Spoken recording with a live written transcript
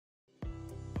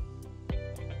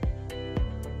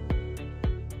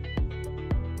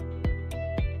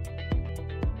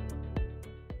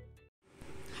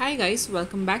Hi guys,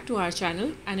 welcome back to our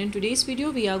channel, and in today's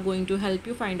video we are going to help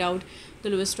you find out the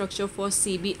Lewis structure for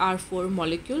CBr4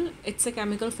 molecule. It's a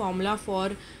chemical formula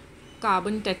for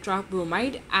carbon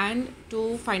tetrabromide, and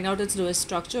to find out its Lewis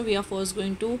structure we are first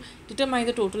going to determine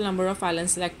the total number of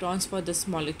valence electrons for this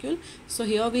molecule. So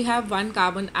here we have one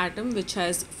carbon atom which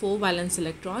has 4 valence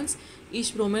electrons.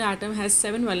 Each bromine atom has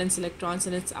 7 valence electrons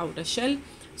in its outer shell.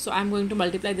 So I'm going to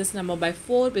multiply this number by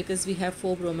 4 because we have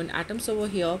 4 bromine atoms over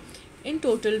here. In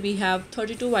total, we have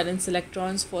 32 valence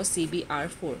electrons for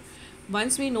CBr4.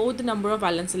 Once we know the number of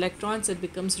valence electrons, it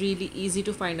becomes really easy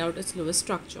to find out its Lewis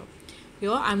structure. Here,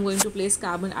 I'm going to place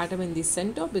carbon atom in the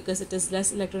center because it is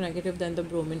less electronegative than the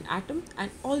bromine atom,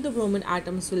 and all the bromine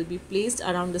atoms will be placed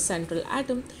around the central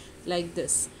atom like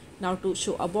this. Now, to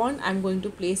show a bond, I'm going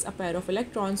to place a pair of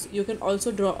electrons. You can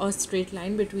also draw a straight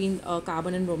line between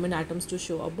carbon and bromine atoms to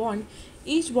show a bond.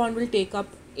 Each bond will take up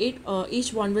 2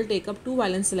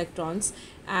 valence electrons,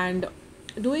 and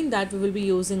doing that we will be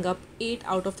using up 8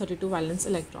 out of 32 valence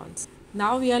electrons.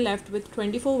 Now we are left with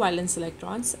 24 valence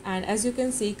electrons, and as you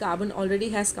can see, carbon already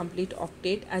has complete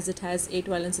octet as it has 8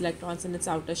 valence electrons in its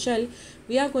outer shell.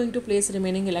 We are going to place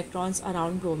remaining electrons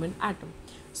around bromine atom.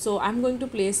 So I'm going to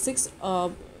place 6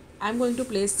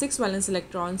 valence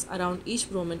electrons around each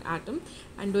bromine atom,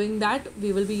 and doing that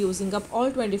we will be using up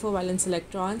all 24 valence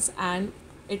electrons, and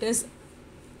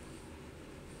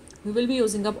we will be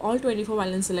using up all 24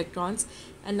 valence electrons.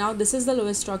 And now this is the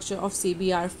Lewis structure of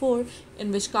CBr4,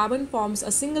 in which carbon forms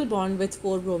a single bond with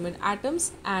 4 bromine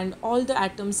atoms, and all the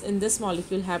atoms in this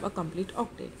molecule have a complete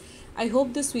octet. I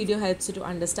hope this video helps you to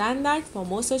understand that. For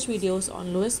more such videos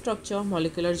on Lewis structure,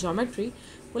 molecular geometry,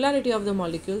 polarity of the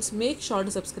molecules, make sure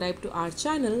to subscribe to our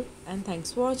channel, and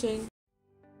thanks for watching.